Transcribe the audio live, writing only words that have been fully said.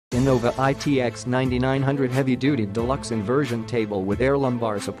Innova ITX9900 Heavy-Duty Deluxe Inversion Table with Air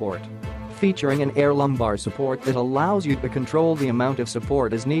Lumbar Support. Featuring an air lumbar support that allows you to control the amount of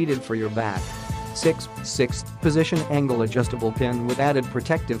support as needed for your back. 6 position angle adjustable pin with added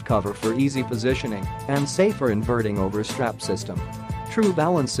protective cover for easy positioning and safer inverting over strap system. True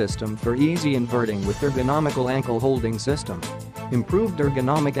balance system for easy inverting with ergonomical ankle holding system. Improved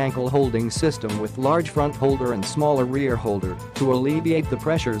ergonomic ankle holding system with large front holder and smaller rear holder to alleviate the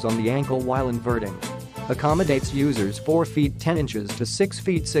pressures on the ankle while inverting. Accommodates users 4 feet 10 inches to 6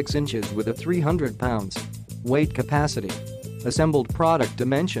 feet 6 inches with a 300 pounds weight capacity. Assembled product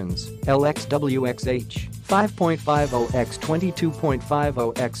dimensions: LXWXH 5.50 x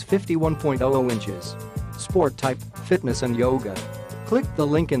 22.50 x 51.00 inches. Sport type: fitness and yoga. Click the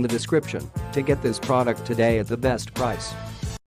link in the description to get this product today at the best price.